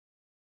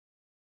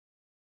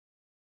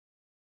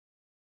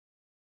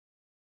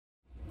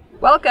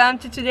Welcome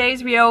to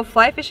today's RIO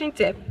fly fishing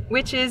tip,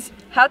 which is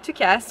how to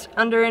cast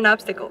under an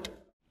obstacle.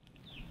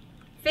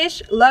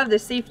 Fish love the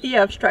safety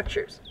of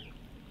structures.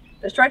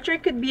 The structure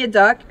could be a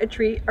dock, a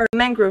tree, or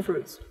mangrove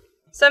roots.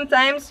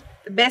 Sometimes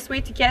the best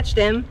way to catch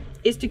them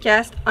is to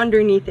cast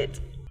underneath it.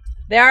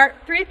 There are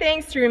 3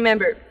 things to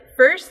remember.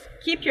 First,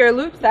 keep your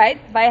loop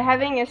tight by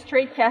having a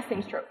straight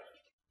casting stroke.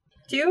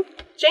 2.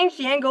 Change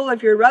the angle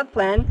of your rod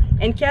plan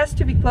and cast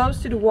to be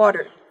close to the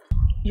water.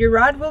 Your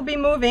rod will be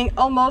moving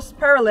almost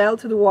parallel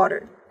to the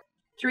water.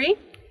 3.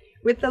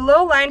 With the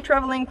low line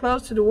traveling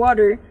close to the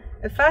water,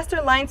 a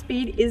faster line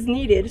speed is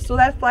needed so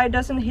that fly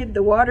doesn't hit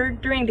the water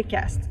during the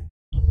cast.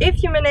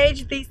 If you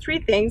manage these 3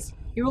 things,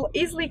 you will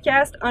easily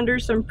cast under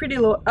some pretty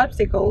low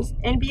obstacles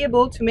and be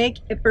able to make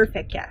a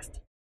perfect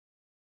cast.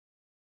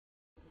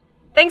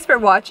 Thanks for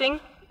watching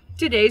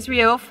today's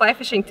RIO fly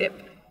fishing tip.